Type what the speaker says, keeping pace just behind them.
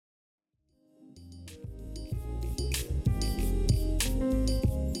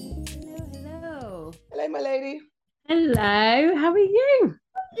Hello, my lady. Hello, how are you?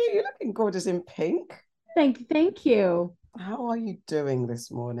 You're looking gorgeous in pink. Thank you, thank you. How are you doing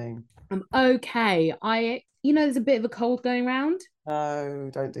this morning? I'm okay. There's a bit of a cold going around, No,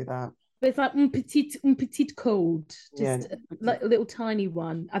 don't do that. but it's like un petite cold, Yeah. just like a little tiny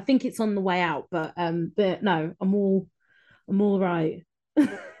one. I think it's on the way out, but no, I'm all right.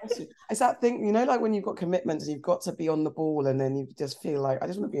 It's that thing, like when you've got commitments and you've got to be on the ball and then you just feel like I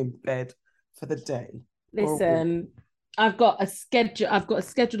just want to be in bed for the day or a week. Listen, I've got a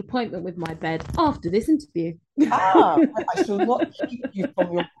scheduled appointment with my bed after this interview. I shall not keep you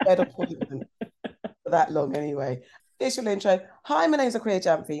from your bed appointment for that long anyway. Official intro. Hi, my name is Aquia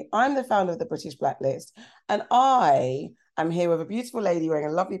Jamphy. I'm the founder of the British Blacklist, and I am here with a beautiful lady wearing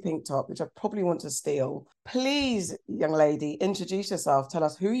a lovely pink top, which I probably want to steal. Please, young lady, introduce yourself. Tell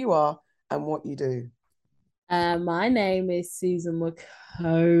us who you are and what you do. My name is Susan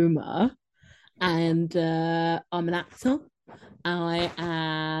Wacoma, and I'm an actor. I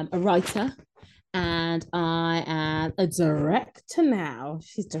am a writer and I am a director now.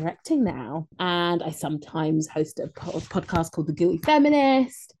 She's directing now. And I sometimes host a podcast called The Guilty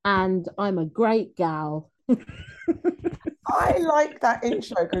Feminist. And I'm a great gal. I like that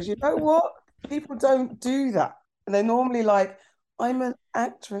intro because you know what? People don't do that. And they're normally like, I'm an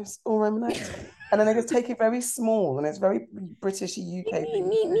actress or I'm an actor. And then they just take it very small and it's very British UK Me, thing.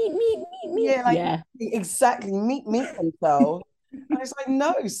 me, me, me, me, me. Yeah, like Yeah. exactly. Meet themselves. And it's like,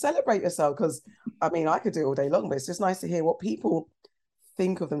 no, celebrate yourself. Because I mean, I could do it all day long, but it's just nice to hear what people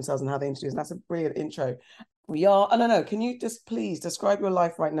think of themselves and how they introduce. And that's a brilliant intro. We are, I don't know, can you just please describe your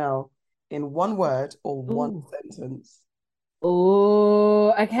life right now in one word or one Oh, sentence?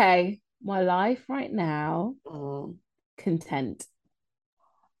 oh, okay. My life right now, Mm. content.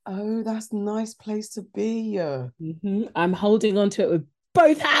 Oh, that's a nice place to be. I'm holding on to it with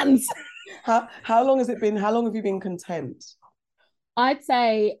both hands. How long has it been? How long have you been content? I'd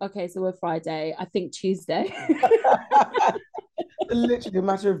say, okay, so we're Friday. I think Tuesday. Literally a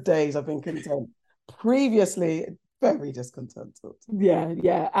matter of days I've been content. Previously, very discontented.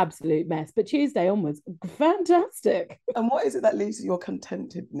 Yeah, absolute mess. But Tuesday onwards, fantastic. And what is it that leads to your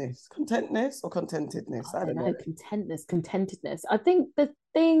contentedness? Contentness or contentedness? I I don't don't know. know, contentedness. I think the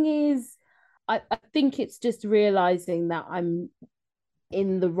thing is, I think it's just realizing that I'm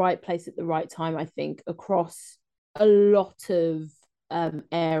in the right place at the right time, I think, across a lot of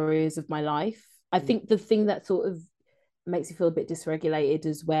areas of my life. I think the thing that sort of makes you feel a bit dysregulated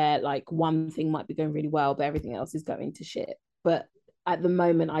is where like one thing might be going really well, but everything else is going to shit. But at the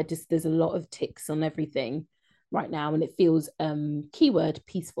moment, there's a lot of ticks on everything right now, and it feels keyword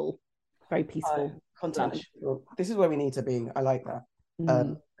peaceful, very Oh, peaceful. content. Lush. This is where we need to be. I like that.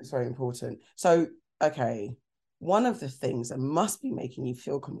 Mm. It's very important. So, okay, one of the things that must be making you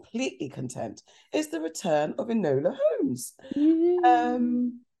feel completely content is the return of Enola Holmes. Mm.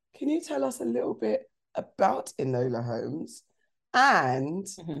 Um, can you tell us a little bit about Enola Holmes and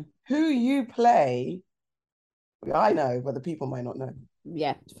Mhm. who you play? I know, but the people might not know.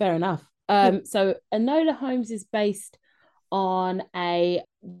 Yeah, fair enough. So Enola Holmes is based on a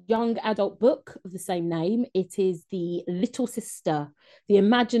young adult book of the same name. It is the little sister, the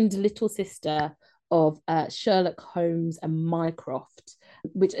imagined little sister of Sherlock Holmes and Mycroft,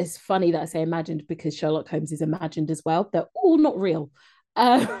 which is funny that I say imagined because Sherlock Holmes is imagined as well. They're all not real.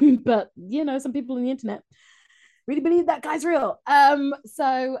 But some people on the internet really believe that guy's real.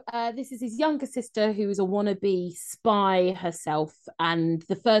 So this is his younger sister who is a wannabe spy herself, and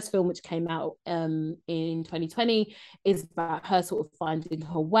the first film, which came out in 2020, is about her sort of finding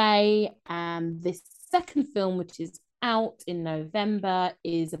her way, and this second film, which is out in November,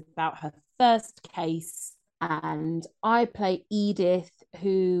 is about her first case. And I play Edith,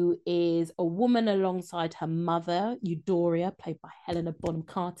 who is a woman alongside her mother, Eudora, played by Helena Bonham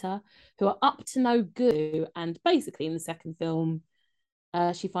Carter, who are up to no good. And basically, in the second film,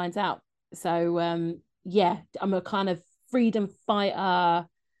 she finds out. So, yeah, I'm a kind of freedom fighter,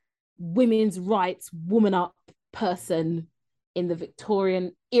 women's rights, woman up person in the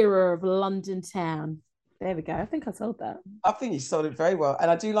Victorian era of London town. There we go. I think I sold that. I think you sold it very well,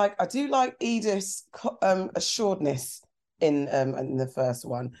 and I do like Edith's assuredness in the first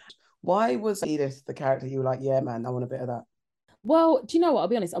one. Why was Edith the character you were like, yeah, man, I want a bit of that? Well, do you know what? I'll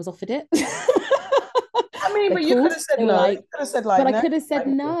be honest, I was offered it. I mean, They but you could have called, said they were no. You like, could have said like, but I no, could have said thank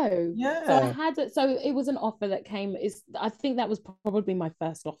you. no. Yeah. So it was an offer that came. Is I think that was probably my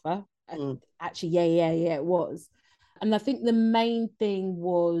first offer. Mm. Actually, yeah, it was. And I think the main thing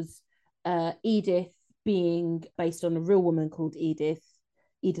was Edith being based on a real woman called Edith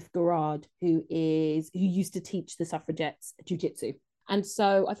Garrard, who used to teach the suffragettes jujitsu. And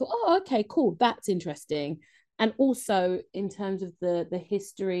so I thought, oh, okay, cool, that's interesting. And also in terms of the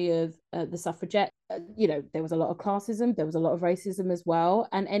history of the suffragette, there was a lot of classism, there was a lot of racism as well,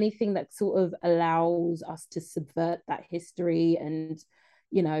 and anything that sort of allows us to subvert that history, and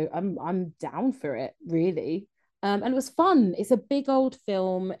I'm down for it, really. And it was fun. It's a big old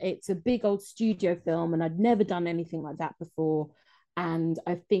film. It's a big old studio film, and I'd never done anything like that before. And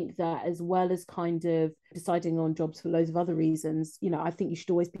I think that, as well as kind of deciding on jobs for loads of other reasons, I think you should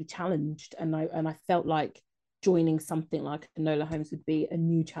always be challenged. And I felt like joining something like Enola Holmes would be a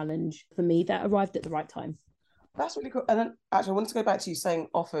new challenge for me that arrived at the right time. That's really cool. And then actually, I wanted to go back to you saying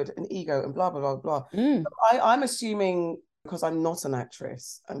offered an ego and blah, blah, blah, blah. Mm. I'm assuming, because I'm not an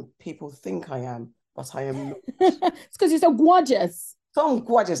actress and people think I am, but I am not. It's because you're so gorgeous. So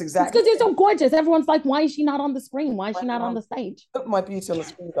gorgeous, exactly. It's because you're so gorgeous. Everyone's like, why is she not on the screen? Why is she not on the stage? Put my beauty on the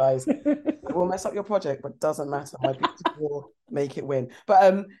screen, guys. I will mess up your project, but doesn't matter. My beauty will make it win.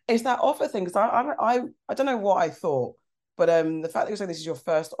 But it's that offer thing, because I don't know what I thought, but the fact that you're saying this is your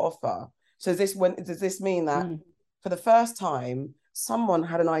first offer. So does this mean that for the first time someone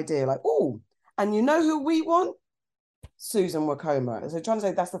had an idea like, oh, and you know who we want? Susan Wokoma. So trying to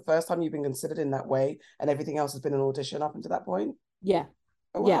say that's the first time you've been considered in that way, and everything else has been an audition up until that point? Yeah.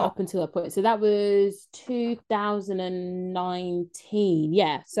 Oh, wow. Yeah, up until that point. So that was 2019.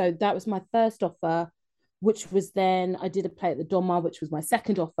 Yeah. So that was my first offer, which was then I did a play at the Donmar, which was my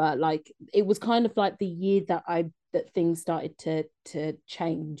second offer. Like, it was kind of like the year that things started to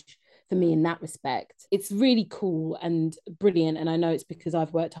change for me in that respect. It's really cool and brilliant. And I know it's because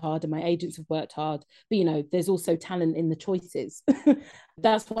I've worked hard and my agents have worked hard, but there's also talent in the choices.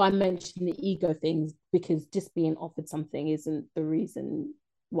 That's why I mentioned the ego things, because just being offered something isn't the reason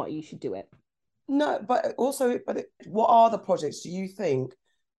why you should do it. No, but also, what are the projects do you think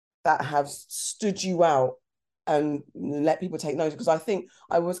that have stood you out and let people take notice? Because I think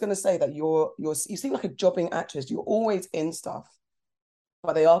I was going to say that you seem like a jobbing actress. You're always in stuff,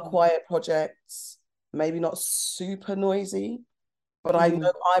 but they are quiet projects, maybe not super noisy. But I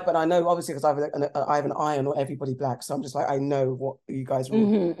know obviously, because I have an eye on Everybody Black, so I'm just like, I know what you guys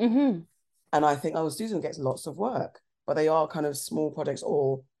will. And I think Susan gets lots of work, but they are kind of small projects,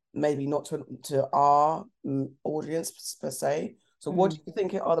 or maybe not to our audience per se. So what do you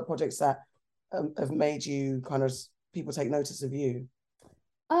think are the projects that have made you kind of people take notice of you?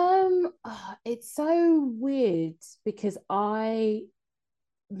 It's so weird, because I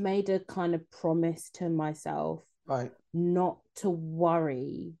made a kind of promise to myself, right, not to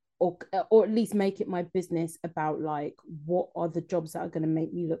worry, or at least make it my business about like, what are the jobs that are going to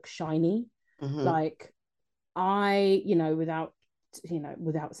make me look shiny. Like, I without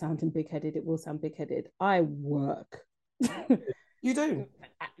sounding big-headed, it will sound big-headed, I work. You do.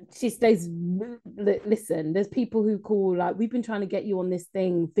 She says, listen, there's people who call like, we've been trying to get you on this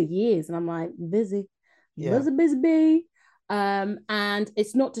thing for years, and I'm like, busy bee. And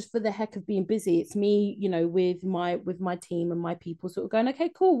it's not just for the heck of being busy. It's me, with my team and my people sort of going, okay,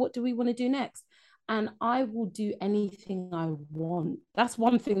 cool, what do we want to do next? And I will do anything I want. That's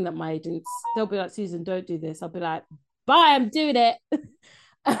one thing that my agents, they'll be like, Susan, don't do this. I'll be like, bye, I'm doing it.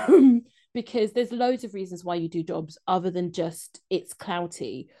 Because there's loads of reasons why you do jobs, other than just it's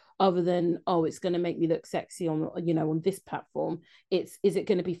clouty, other than, oh, it's going to make me look sexy on this platform. Is it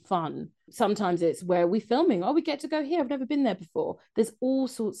going to be fun? Sometimes it's, where are we filming? Oh, we get to go here, I've never been there before. There's all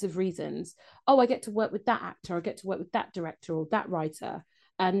sorts of reasons. Oh, I get to work with that actor, I get to work with that director or that writer.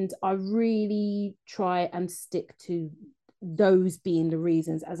 And I really try and stick to those being the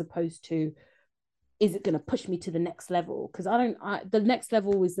reasons, as opposed to, is it going to push me to the next level? Because the next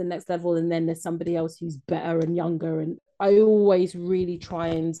level is the next level, and then there's somebody else who's better and younger. And I always really try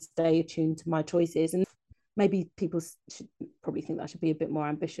and stay attuned to my choices. And maybe people should probably think that I should be a bit more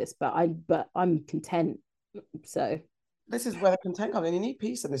ambitious, but I'm content. So this is where the content comes in. You need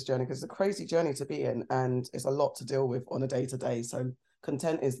peace in this journey, because it's a crazy journey to be in, and it's a lot to deal with on a day-to-day. So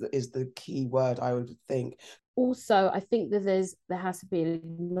content is the key word, I would think. Also, I think that there has to be an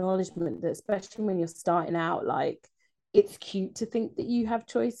acknowledgement that, especially when you're starting out, like, it's cute to think that you have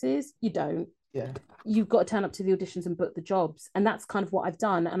choices. You don't. Yeah. You've got to turn up to the auditions and book the jobs. And that's kind of what I've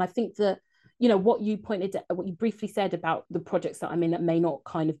done. And I think that, what you briefly said about the projects that I'm in that may not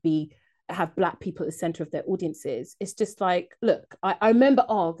kind of have Black people at the center of their audiences. It's just like, look, I remember,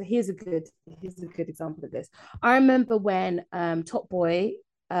 here's a good example of this. I remember when Top Boy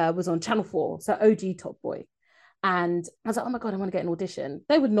was on Channel 4, so OG Top Boy. And I was like, oh my God, I want to get an audition.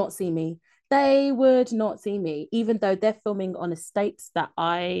 They would not see me. Even though they're filming on estates that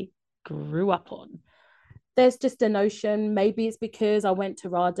I grew up on. there's just a notion, maybe it's because I went to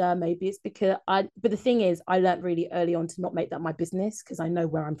RADA, maybe it's because but the thing is, I learned really early on to not make that my business because I know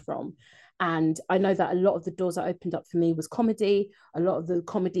where I'm from. And I know that a lot of the doors that opened up for me was comedy. A lot of the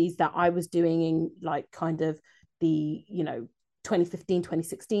comedies that I was doing in like kind of the, 2015,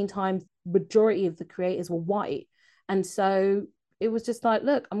 2016 times, majority of the creators were white. And so it was just like,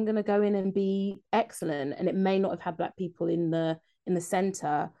 look, I'm going to go in and be excellent. And it may not have had Black people in the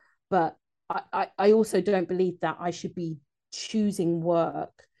center, but I also don't believe that I should be choosing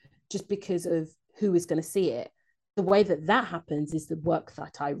work just because of who is going to see it. The way that happens is the work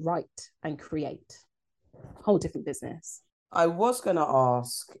that I write and create. Whole different business. I was going to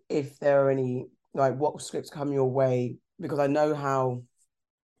ask if there are any, like, what scripts come your way, because I know how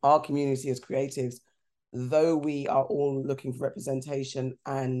our community as creatives, though we are all looking for representation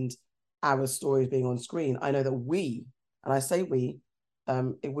and our stories being on screen, I know that we, and I say we,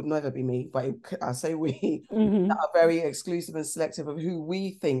 it would never be me, but I say we, are very exclusive and selective of who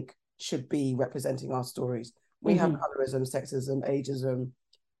we think should be representing our stories. We have colorism, sexism, ageism,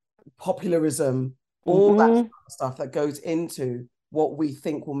 popularism, all that stuff that goes into what we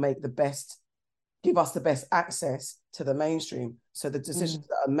think will give us the best access to the mainstream. So the decisions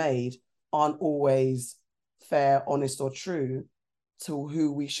that are made aren't always fair, honest, or true to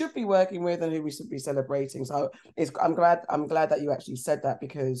who we should be working with and who we should be celebrating. So I'm glad that you actually said that,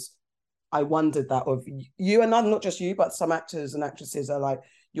 because I wondered that of you, and not just you, but some actors and actresses are like,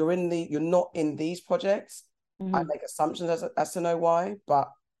 you're not in these projects. I make assumptions as to know why,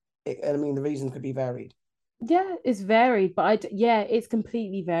 but the reasons could be varied. Yeah, it's varied, but it's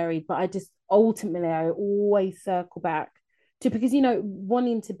completely varied. But I just ultimately, I always circle back to, because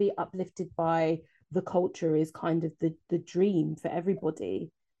wanting to be uplifted by the culture is kind of the dream for everybody.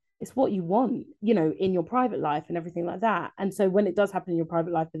 It's what you want, in your private life and everything like that. And so when it does happen in your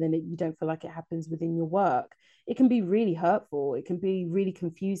private life, but then you don't feel like it happens within your work, it can be really hurtful. It can be really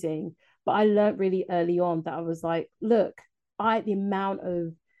confusing. But I learned really early on that I was like, look, the amount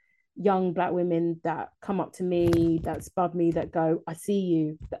of young Black women that come up to me, that spud me, that go, I see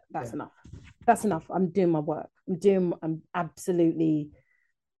you, that's enough. That's enough. I'm doing my work. I'm absolutely,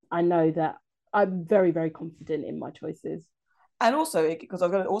 I know that I'm very, very confident in my choices. And also, because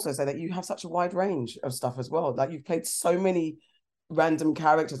I'm going to also say that you have such a wide range of stuff as well. Like, you've played so many random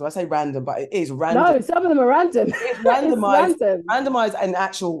characters. Well, I say random, but it is random. No, some of them are random. It's randomized. It's randomized and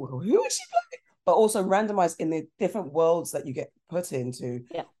actual, who is she playing? But also randomized in the different worlds that you get put into,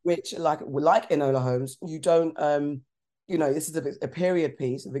 which, like Enola Holmes, you don't, this is a period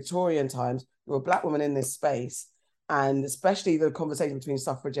piece, Victorian times. You're a Black woman in this space, and especially the conversation between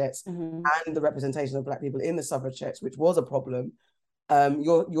suffragettes and the representation of Black people in the suffragettes, which was a problem.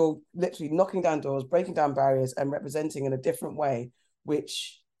 You're literally knocking down doors, breaking down barriers, and representing in a different way,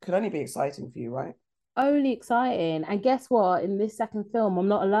 which could only be exciting for you, right? Only exciting. And guess what? In this second film, I'm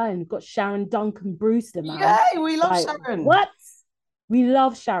not alone. We've got Sharon Duncan Brewster, man. Yay, we love Sharon. What? We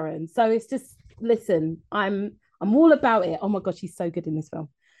love Sharon. So it's just, listen, I'm all about it. Oh my God, she's so good in this film.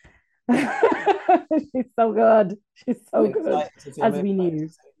 She's so good. She's so good, as we knew.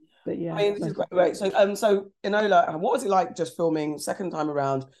 But yeah, this is great. So Enola, what was it like just filming second time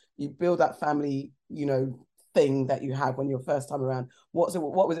around? You build that family, thing that you have when you're first time around. What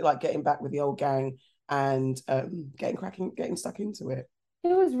was it like getting back with the old gang and getting stuck into it?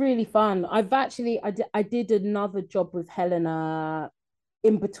 It was really fun. I did another job with Helena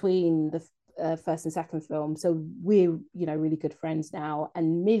in between the first and second film, so we're really good friends now.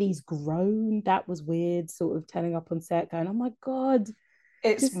 And Millie's grown. That was weird, sort of turning up on set going, oh my God,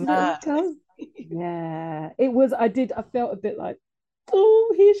 it's mad. Yeah, it was. I felt a bit like,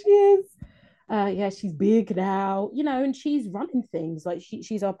 oh, here she is. She's big now, and she's running things. Like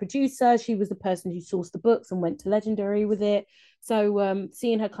she's our producer. She was the person who sourced the books and went to Legendary with it. So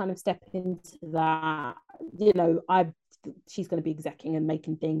seeing her kind of step into that, she's going to be executing and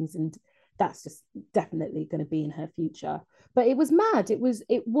making things, and that's just definitely going to be in her future. But it was mad. It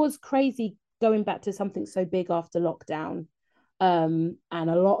was crazy going back to something so big after lockdown, and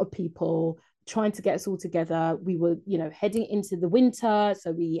a lot of people trying to get us all together. We were, heading into the winter,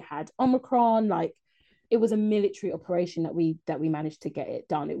 so we had Omicron. Like, it was a military operation that we managed to get it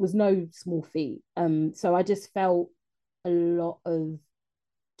done. It was no small feat. So I just felt a lot of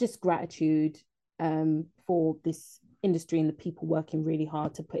just gratitude for this industry and the people working really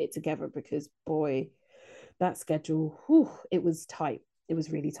hard to put it together, because boy, that schedule, it was tight. It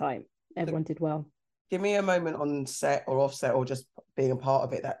was really tight. Everyone did well. Give me a moment on set or off set or just being a part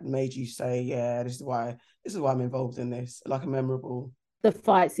of it that made you say, yeah, this is why I'm involved in this, like a memorable. The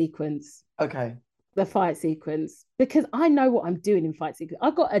fight sequence. Okay. The fight sequence, because I know what I'm doing in fight sequence.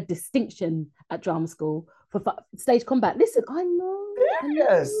 I got a distinction at drama school for stage combat. Listen, I know.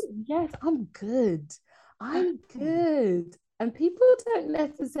 Yes. Yes, I'm good. I'm good. And people don't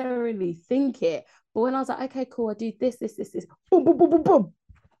necessarily think it. But when I was like, okay, cool, I do this, boom, boom, boom, boom, boom.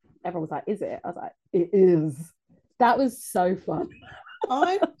 Everyone was like, is it? I was like, it is. That was so fun.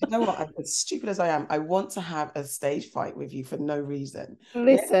 You know what? As stupid as I am, I want to have a stage fight with you for no reason.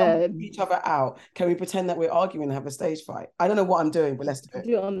 Listen, Each other out. Can we pretend that we're arguing and have a stage fight? I don't know what I'm doing, but let's do it.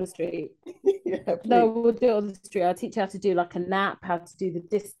 Do it on the street. Yeah, no, we'll do it on the street. I'll teach you how to do like a nap, how to do the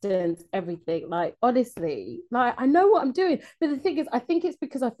distance, everything. Like, honestly, like I know what I'm doing. But the thing is, I think it's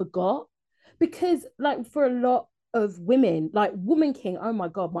because I forgot. Because, like, for a lot of women, like Woman King, oh my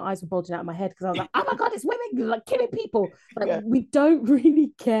God, my eyes were bulging out of my head because I was like, oh my God, it's women like killing people. Like, we don't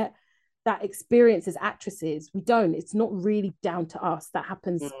really get that experience as actresses. We don't. It's not really down to us. That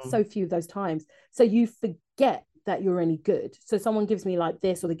happens so few of those times. So you forget that you're any good. So someone gives me like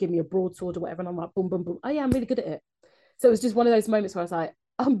this, or they give me a broadsword or whatever, and I'm like, boom, boom, boom. Oh yeah, I'm really good at it. So it was just one of those moments where I was like,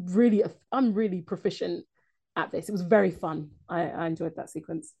 I'm really proficient at this. It was very fun. I enjoyed that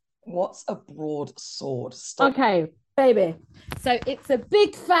sequence. What's a broadsword? Okay, baby. So it's a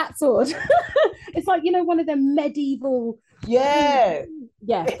big fat sword. It's like, one of them medieval. Yeah.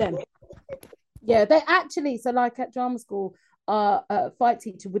 Yeah, them. Yeah, they actually, so like at drama school, a fight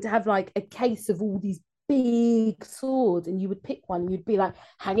teacher would have like a case of all these big swords, and you would pick one, and you'd be like,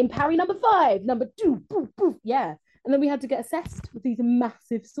 hanging parry number 5, number 2, poof, poof, yeah. And then we had to get assessed with these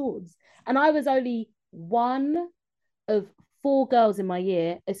massive swords. And I was only one of 4 girls in my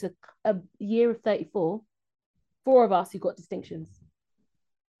year. It's a year of 34. 4 of us who got distinctions.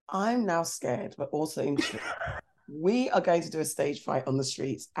 I'm now scared, but also intrigued. We are going to do a stage fight on the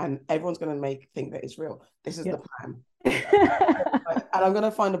streets, and everyone's going to think that it's real. This is the plan. And I'm going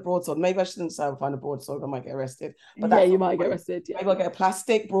to find a broadsword. Maybe I shouldn't say I'll find a broadsword. I might get arrested. But you might get arrested. Yeah. Maybe I'll get a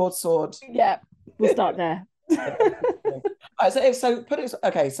plastic broadsword. Yeah, we'll start there. All right, so put it.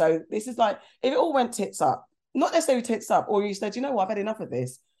 Okay, so this is like if it all went tits up, not necessarily tits up, or you said, you know what, I've had enough of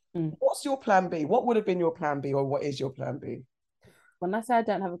this. What's your plan B? What would have been your plan B, or what is your plan B? When I say I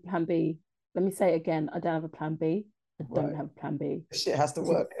don't have a plan B, let me say it again. I don't have a plan B. I don't have a plan B. Shit has to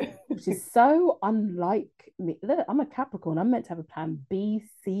work. Which is so unlike me. Look, I'm a Capricorn. I'm meant to have a plan B,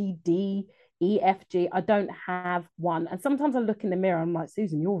 C, D, E, F, G. I don't have one. And sometimes I look in the mirror, I'm like,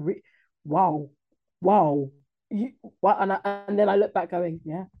 Susan, you're wow. What? And then I look back going,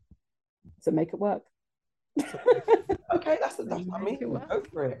 yeah. So make it work. Okay, that's I mean, go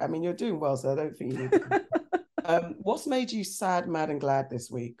for it. I mean, you're doing well, so I don't think you need to. What's made you sad, mad, and glad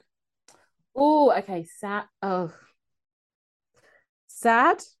this week? Oh, okay, sad. Oh,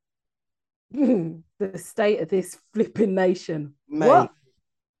 sad. The state of this flipping nation. Mate. What?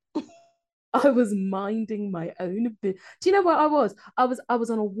 I was minding my own business. Do you know what I was? I was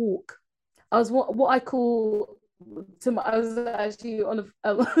on a walk. I was what I call I was actually on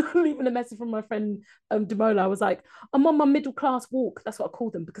leaving a message from my friend Demola. I was like, I'm on my middle class walk. That's what I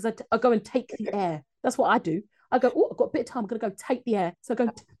call them, because I go and take the air. That's what I do. I go, oh, I've got a bit of time. I'm gonna go take the air. So I go.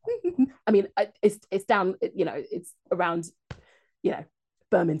 I mean, it's down. It's around,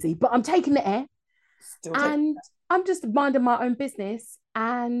 Bermondsey, but I'm taking the air, and I'm just minding my own business.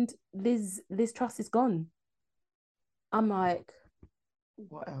 And Liz Truss is gone. I'm like,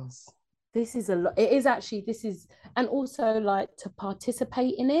 what else? This is a lot. It is actually, and also like to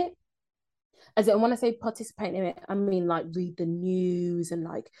participate in it. As in, when I say participate in it, I mean like read the news and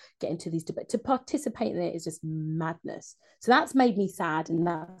like get into these debates. To participate in it is just madness. So that's made me sad, and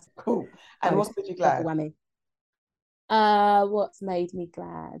that's cool. And what's made you glad? Whammy. What's made me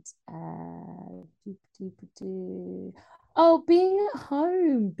glad? Oh, being at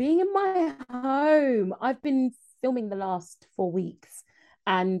home, being in my home. I've been filming the last 4 weeks,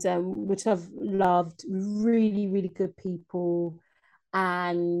 and which I've loved. Really, really good people.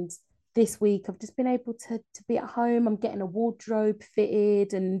 And this week I've just been able to be at home. I'm getting a wardrobe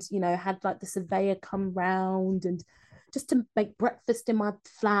fitted, and had like the surveyor come round and just to make breakfast in my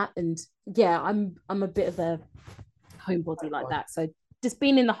flat. And yeah, I'm a bit of a homebody like that. So just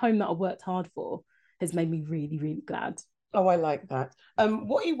being in the home that I worked hard for has made me really, really glad. Oh, I like that.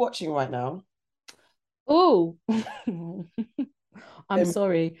 What are you watching right now? Oh, I'm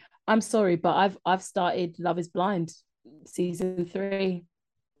sorry, but I've started Love is Blind season 3.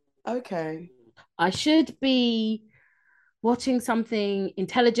 Okay. I should be watching something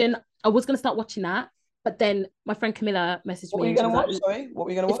intelligent. I was going to start watching that, but then my friend Camilla messaged me. What were you going to watch? Sorry, what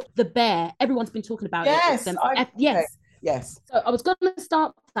were you going to watch? The Bear. Everyone's been talking about it. Yes. Yes. So I was going to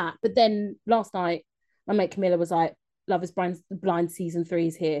start that, but then last night my mate Camilla was like, Love is Blind season 3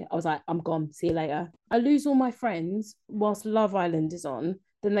 is here. I was like, I'm gone. See you later. I lose all my friends whilst Love Island is on.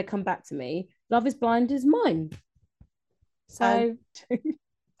 Then they come back to me. Love is Blind is mine. So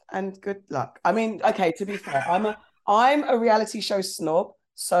and good luck. I mean, okay, to be fair, I'm a reality show snob,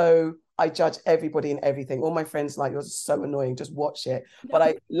 so I judge everybody and everything. All my friends like, you're so annoying, just watch it. But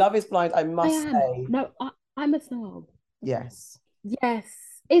I Love is Blind, I must say. No, I'm a snob. Yes. Yes.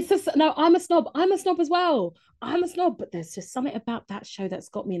 It's just no, I'm a snob. I'm a snob as well. I'm a snob, but there's just something about that show that's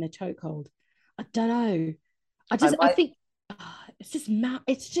got me in a chokehold. I don't know. I think it's just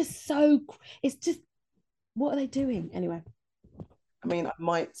it's just so it's just what are they doing anyway? I mean, I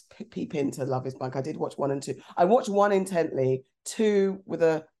might peep into Love is Blind. I did watch 1 and 2. I watched 1 intently, 2 with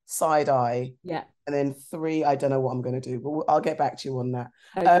a side eye. Yeah. And then 3, I don't know what I'm going to do, but I'll get back to you on that.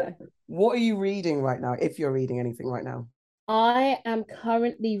 Okay. What are you reading right now, if you're reading anything right now? I am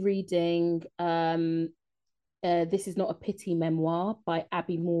currently reading This Is Not a Pity memoir by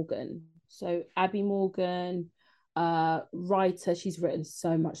Abby Morgan. So Abby Morgan, writer, she's written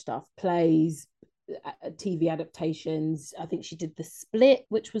so much stuff, plays, TV adaptations. I think she did The Split,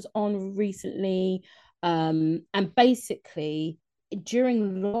 which was on recently. And basically,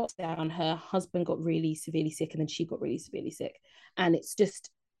 during lockdown, her husband got really severely sick, and then she got really severely sick. And it's just,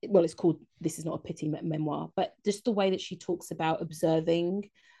 well, it's called This Is Not a Pity memoir, but just the way that she talks about observing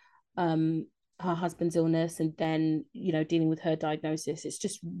her husband's illness and then, you know, dealing with her diagnosis, it's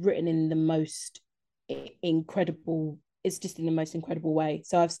just written in the most incredible, it's just in the most incredible way.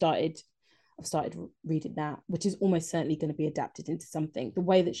 So I've started reading that, which is almost certainly going to be adapted into something. The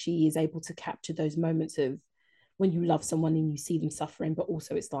way that she is able to capture those moments of when you love someone and you see them suffering, but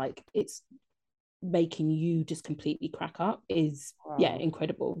also it's like it's making you just completely crack up is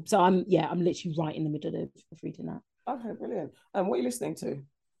incredible. So I'm literally right in the middle of reading that. Okay, brilliant. And what are you listening to?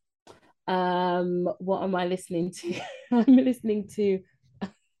 What am I listening to? I'm listening to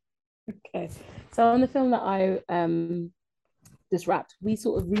okay. So on the film that I just wrapped, we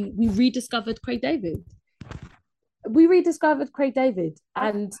sort of we rediscovered Craig David.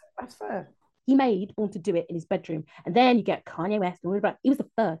 And that's fair. He made Born to Do It in his bedroom, and then you get Kanye West. He was the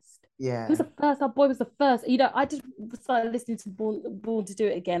first. Yeah, he was the first. Our boy was the first. You know, I just started listening to Born to Do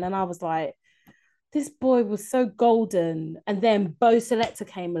It again, and I was like, this boy was so golden. And then Bo Selector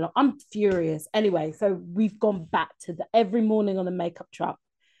came along. I'm furious. Anyway, so we've gone back to every morning on the makeup truck.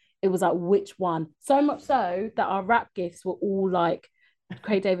 It was like, which one? So much so that our rap gifts were all like,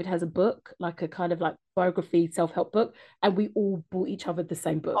 Craig David has a book, like a kind of like biography, self-help book, and we all bought each other the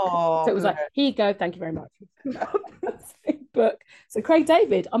same book. So it was like, here you go, thank you very much. Same book. So Craig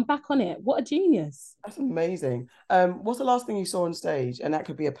David, I'm back on it. What a genius. That's amazing. What's the last thing you saw on stage? And that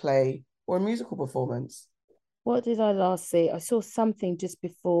could be a play or a musical performance. What did I last see? I saw something just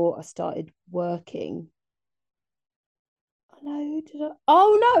before I started working.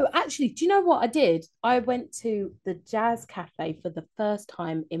 Oh no, actually, do you know what I did? I went to the Jazz Cafe for the first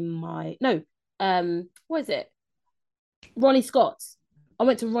time in my what is it? Ronnie Scott's. I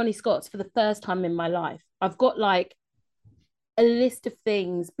went to Ronnie Scott's for the first time in my life. I've got like a list of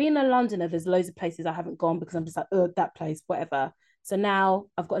things. Being a Londoner, there's loads of places I haven't gone because I'm just like, oh, that place, whatever. So now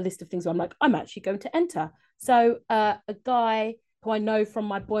I've got a list of things where I'm like, I'm actually going to enter. So a guy who I know from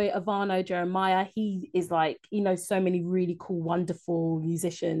my boy Ivano Jeremiah, he is like, he knows so many really cool, wonderful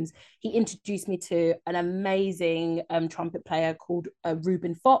musicians. He introduced me to an amazing trumpet player called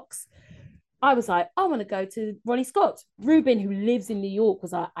Ruben Fox. I was like, I want to go to Ronnie Scott. Ruben, who lives in New York,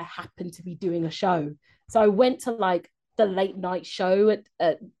 was like, I happen to be doing a show. So I went to like the late night show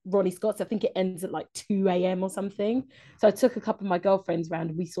at Ronnie Scott's. I think it ends at like 2 a.m. or something. So I took a couple of my girlfriends around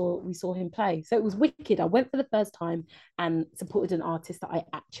and we saw him play. So it was wicked. I went for the first time and supported an artist that I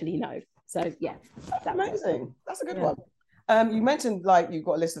actually know. So yeah. That's amazing. That's a good one. You mentioned like you've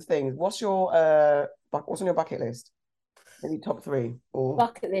got a list of things. What's on your bucket list? Maybe top 3 or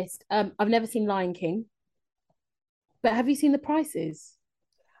bucket list. I've never seen Lion King. But have you seen The Prices?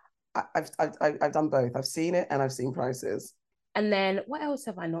 I've done both. I've seen it and I've seen Prices. And then what else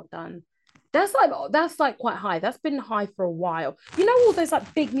have I not done? That's like quite high. That's been high for a while. You know, all those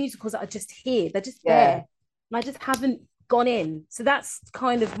like big musicals that are just here. They're just there. And I just haven't gone in. So that's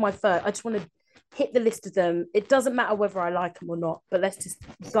kind of my first. I just want to hit the list of them. It doesn't matter whether I like them or not, but let's just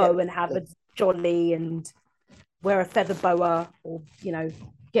go and have a jolly and wear a feather boa or, you know,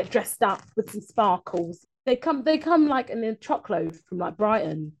 get dressed up with some sparkles. They come like in a truckload from like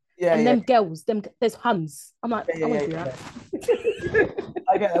Brighton. Them girls, there's Huns. I'm like, I want to do that.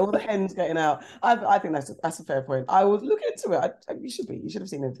 I get all the hens getting out. I think that's a fair point. I will look into it. You should have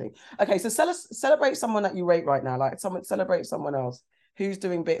seen anything. Okay, so celebrate someone that you rate right now. Like celebrate someone else who's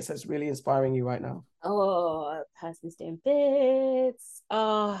doing bits that's really inspiring you right now. Oh, a person's doing bits.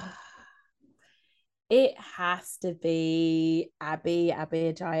 It has to be Abby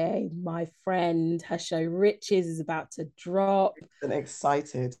Ajayi, my friend. Her show Riches is about to drop. And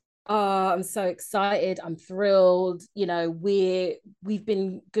excited. Oh, I'm so excited. I'm thrilled. You know, we've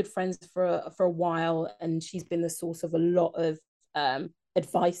been good friends for a while, and she's been the source of a lot of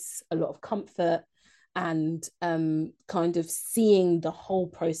advice, a lot of comfort, and kind of seeing the whole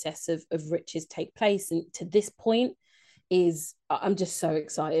process of Riches take place. And to this point, is I'm just so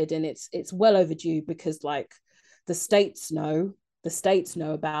excited, and it's well overdue because like the states know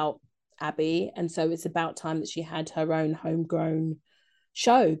about Abby, and so it's about time that she had her own homegrown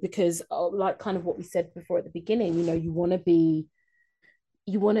show because like kind of what we said before at the beginning, you know, you want to be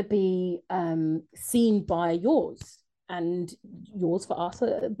seen by yours, and yours for us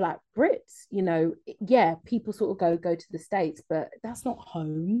are Black Brits, you know. Yeah, people sort of go to the States, but that's not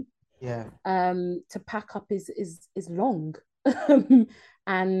home. Yeah. To pack up is long.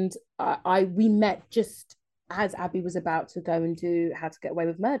 And I we met just as Abby was about to go and do How to Get Away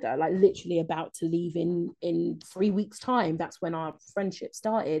with Murder, like literally about to leave in 3 weeks time. That's when our friendship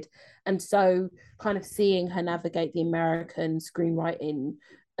started. And so kind of seeing her navigate the American screenwriting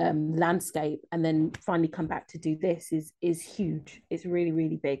landscape and then finally come back to do this is huge. It's really,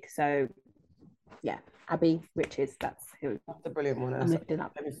 really big. So yeah, Abby Riches, that's who That's a brilliant one. I'm lifting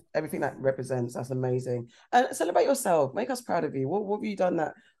up. Everything that represents, that's amazing. And celebrate yourself. Make us proud of you. What have you done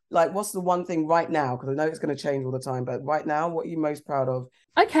that, like, what's the one thing right now? Because I know it's going to change all the time, but right now, what are you most proud of?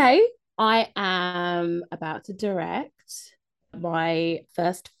 Okay, I am about to direct my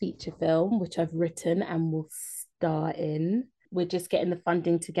first feature film, which I've written and will star in. We're just getting the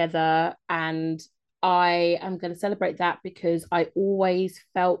funding together, and I am going to celebrate that because I always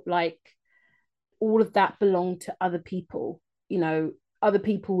felt like all of that belonged to other people, you know, other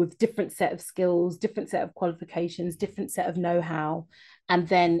people with different set of skills, different set of qualifications, different set of know-how. And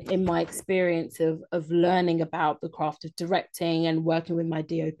then in my experience of learning about the craft of directing and working with my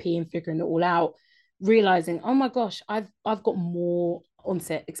DOP and figuring it all out, realizing, oh my gosh, I've got more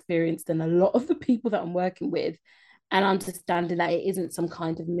on-set experience than a lot of the people that I'm working with, and understanding that it isn't some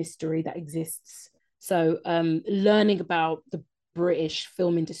kind of mystery that exists. So learning about the British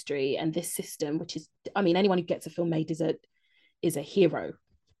film industry and this system, which is, I mean, anyone who gets a film made is a hero.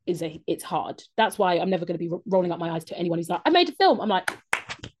 It's hard. That's why I'm never going to be rolling up my eyes to anyone who's like, I made a film. I'm like,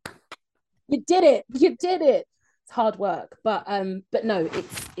 you did it. It's hard work, but no,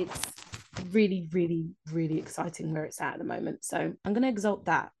 it's really, really, really exciting where it's at the moment. So I'm going to exalt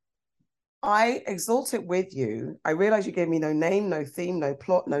that. I exalt it with you. I realize you gave me no name, no theme, no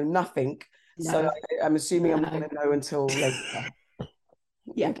plot, no nothing. No. So I'm assuming I'm not going to know until later.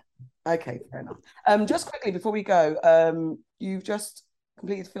 Yeah. Okay, fair enough. Just quickly before we go, you've just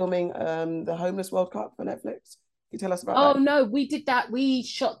completed filming the Homeless World Cup for Netflix. Can you tell us about that? Oh no, we did that. We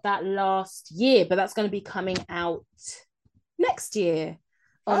shot that last year, but that's going to be coming out next year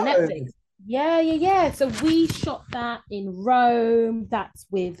on Netflix. Yeah. So we shot that in Rome. That's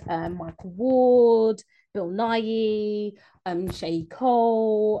with Michael Ward, Bill Nighy, Shay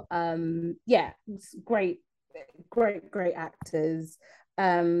Cole. Yeah, it's great actors.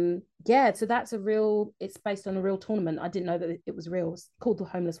 Yeah, so that's it's based on a real tournament. I didn't know that it was real. It's called the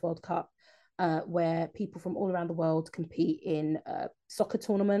Homeless World Cup, where people from all around the world compete in a soccer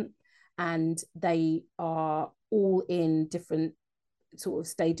tournament, and they are all in different sort of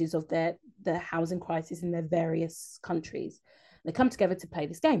stages of their housing crisis in their various countries. They come together to play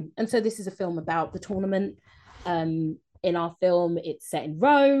this game. And so this is a film about the tournament. In our film, it's set in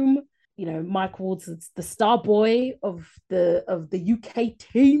Rome. You know, Mike Ward's the star boy of the UK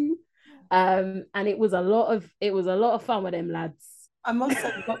team. And it was a lot of fun with them lads. I must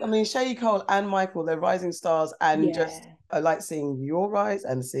say, I mean, Shay Cole and Michael, they're rising stars, and just I like seeing your rise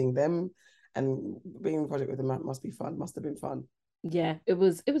and seeing them, and being in a project with them must be fun. Must have been fun. Yeah, it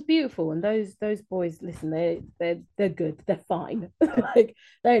was beautiful, and those boys, listen, they're good, they're fine. Like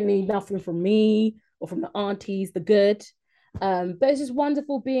they don't need nothing from me or from the aunties. They're good. But it's just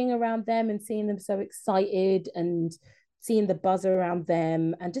wonderful being around them and seeing them so excited and seeing the buzz around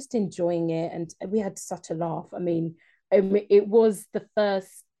them and just enjoying it. And we had such a laugh. I mean, it was the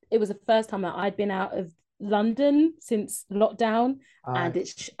first time that I'd been out of London since lockdown, and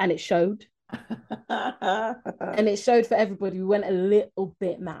it showed. And it showed for everybody. We went a little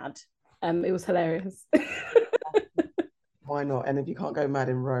bit mad. It was hilarious. Why not? And if you can't go mad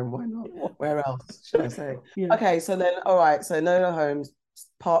in Rome, why not? Where else should I say? Yeah. Okay, so then, all right. So Enola Holmes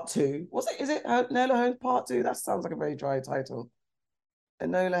Part 2. Is it Enola Holmes Part 2? That sounds like a very dry title.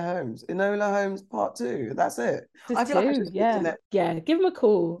 Enola Holmes Part 2. That's it. I feel like I should yeah. Give him a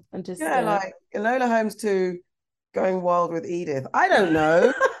call and just like Enola Holmes 2, Going Wild with Edith. I don't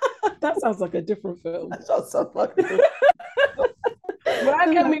know. That sounds like a different film. That does sound like a different film.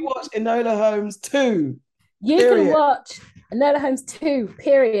 Where can we watch Enola Holmes 2? You can watch Enola Holmes 2,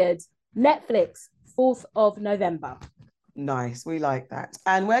 period. Netflix, 4th of November. Nice. We like that.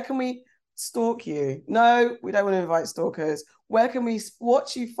 And where can we stalk you? No, we don't want to invite stalkers. Where can we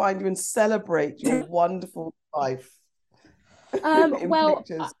watch you, find you, and celebrate your wonderful life? Well,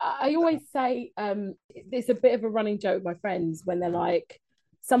 I always say it's a bit of a running joke with my friends when they're like,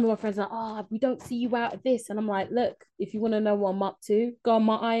 some of my friends are like, oh, we don't see you out of this. And I'm like, look, if you want to know what I'm up to, go on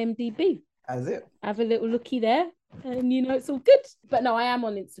my IMDb. That's it. Have a little looky there. And it's all good. But no, I am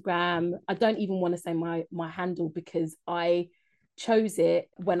on Instagram. I don't even want to say my handle because I chose it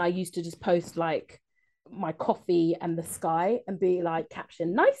when I used to just post like my coffee and the sky and be like,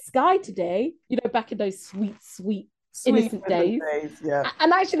 caption, nice sky today. Back in those sweet innocent days. Yeah.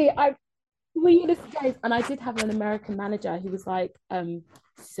 And actually, sweet innocent days. And I did have an American manager who was like,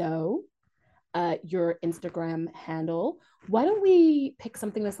 so your Instagram handle, why don't we pick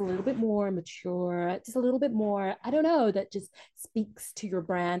something that's a little bit more mature, just a little bit more, I don't know, that just speaks to your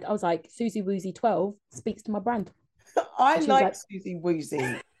brand. I was like, Susie Woozy 12 speaks to my brand. I like Susie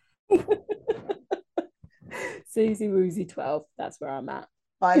Woozy. Susie Woozy 12, that's where I'm at.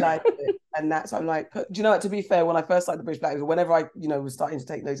 I like it. And I'm like, do you know what, to be fair, when I first started the British Black List, whenever I, was starting to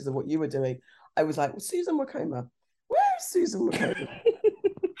take notice of what you were doing, I was like, well, Susan Wokoma. Where is Susan Wokoma?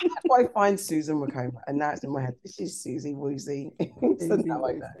 How do I find Susan Wokoma? And now it's in my head. This is Susie Woozy. So now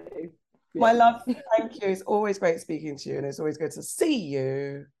I know. Yeah. My love, thank you. It's always great speaking to you, and it's always good to see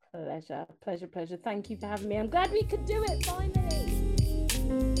you. Pleasure. Thank you for having me. I'm glad we could do it finally.